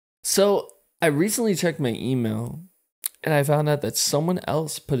So I recently checked my email and I found out that someone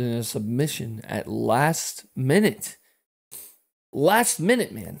else put in a submission at last minute. Last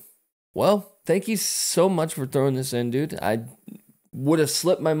minute, man. Well, thank you so much for throwing this in, dude. I would have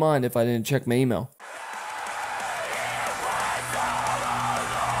slipped my mind if I didn't check my email.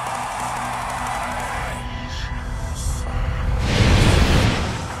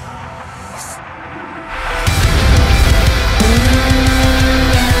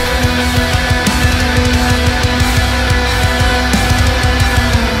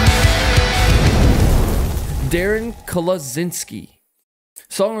 Darren Kolazinski.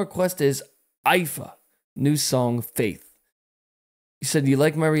 Song request is IFA. New song, Faith. He said, you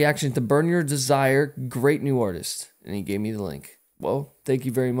like my reaction to Burn Your Desire? Great new artist. And he gave me the link. Well, thank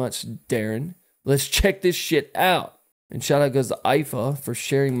you very much, Darren. Let's check this shit out. And shout out goes to IFA for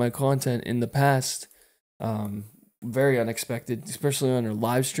sharing my content in the past. Very unexpected, especially on her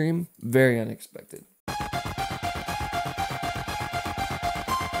live stream. Very unexpected.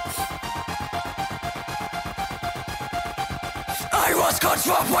 I was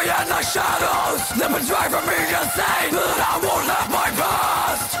controlled by endless shadows that been driving me insane, but I won't let my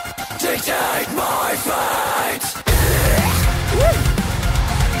past dictate my fate.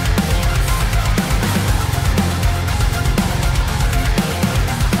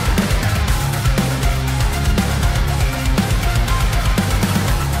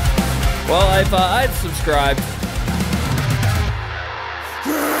 Well, if I'd subscribed.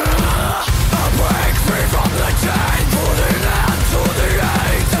 I break free from the chain, pulling out to the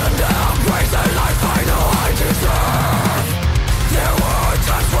eight, and embrace the life I know I deserve. There were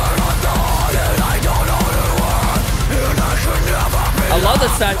times when I thought that I don't know the world, and I could never be. I love the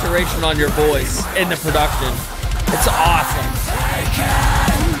saturation on your voice in the production. It's awesome.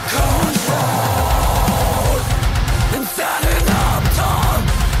 Taking control and standing up tall.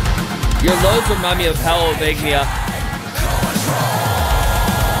 Your lows remind me of Hellovignia.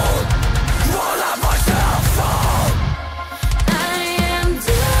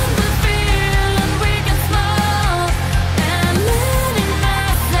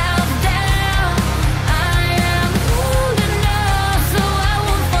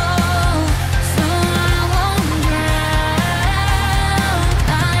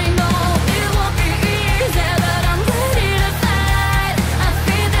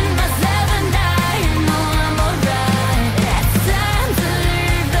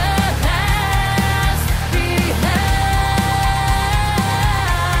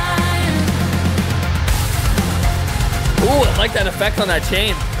 Ooh, I like that effect on that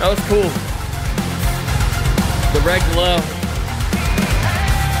chain. That was cool. The red glow.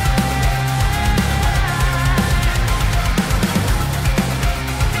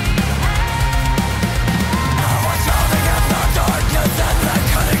 I was shouting at the darkness and I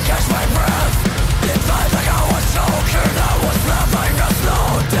couldn't catch my breath. It felt like I was choking, I was living a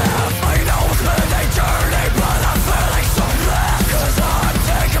slow death. I know it's been a journey, but I'm feeling so blessed, 'cause I'm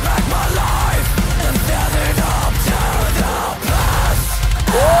taking back my life and standing up to the past.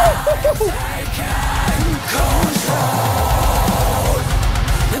 Taking control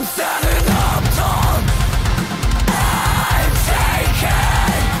and standing up tall. I'm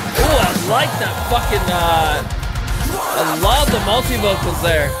taking. Ooh, I like that fucking, I love the multi-vocals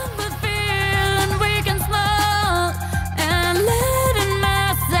there.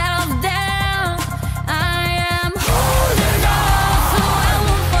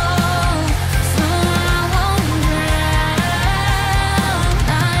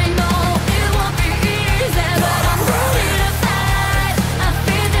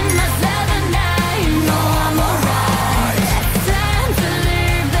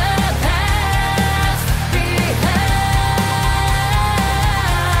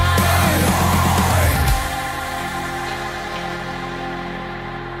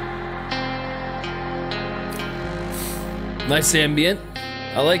 Nice ambient.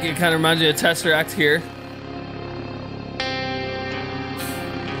 I like it. Kind of reminds me of Tesseract here.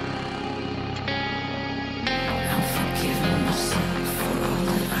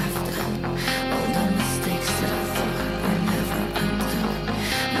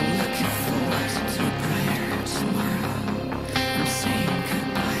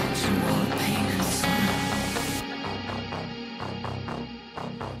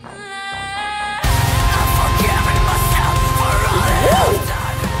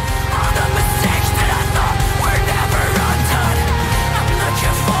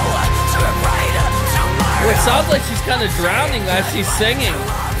 It sounds like she's kind of drowning as she's singing.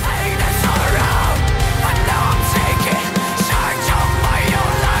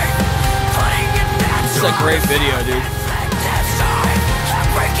 This is a great video, dude.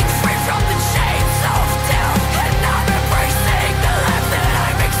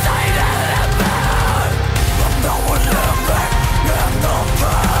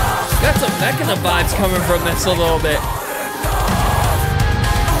 that kind of vibe's coming from this a little bit.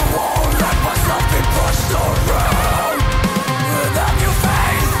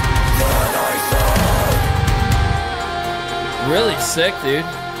 Really sick, dude.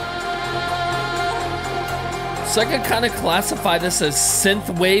 So I could kind of classify this as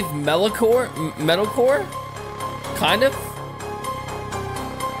synthwave metalcore, kind of.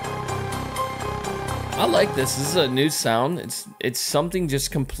 I like this. This is a new sound. It's something just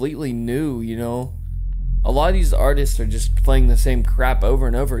completely new, you know. A lot of these artists are just playing the same crap over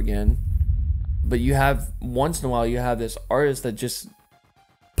and over again. But you have, once in a while, you have this artist that just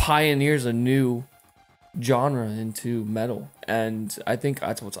pioneers a new genre into metal. And I think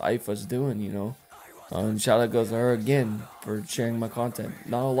that's what Ifa's doing, you know. And shout out goes to her again for sharing my content.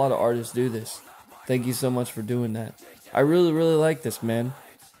 Not a lot of artists do this. Thank you so much for doing that. I really, really like this, man.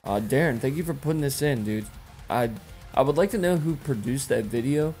 Darren, thank you for putting this in, dude. I would like to know who produced that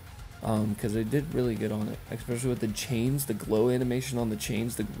video, because they did really good on it, especially with the chains, the glow animation on the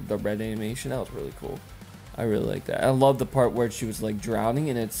chains, the red animation. That was really cool. I really like that. I love the part where she was like drowning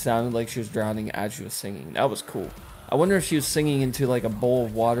and it sounded like she was drowning as she was singing. That was cool. I wonder if she was singing into like a bowl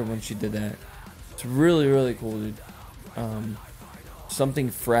of water when she did that. It's really, really cool, dude.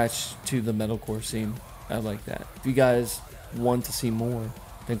 Something fresh to the metalcore scene. I like that. If you guys want to see more,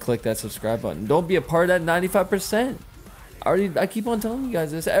 then click that subscribe button. Don't be a part of that 95%. I keep on telling you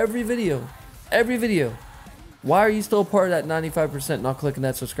guys this every video. Every video. Why are you still a part of that 95% not clicking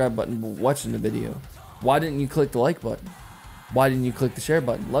that subscribe button but watching the video? Why didn't you click the like button? Why didn't you click the share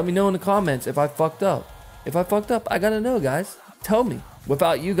button? Let me know in the comments if I fucked up. If I fucked up, I gotta know, guys. Tell me.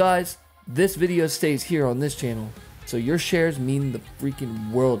 Without you guys, this video stays here on this channel. So your shares mean the freaking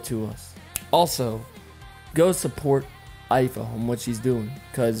world to us. Also, go support Ifa on what she's doing,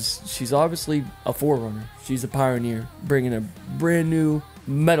 because she's obviously a forerunner. She's a pioneer, bringing a brand new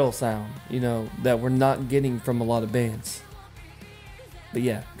metal sound, you know, that we're not getting from a lot of bands. But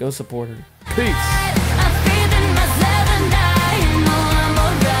yeah, go support her. Peace.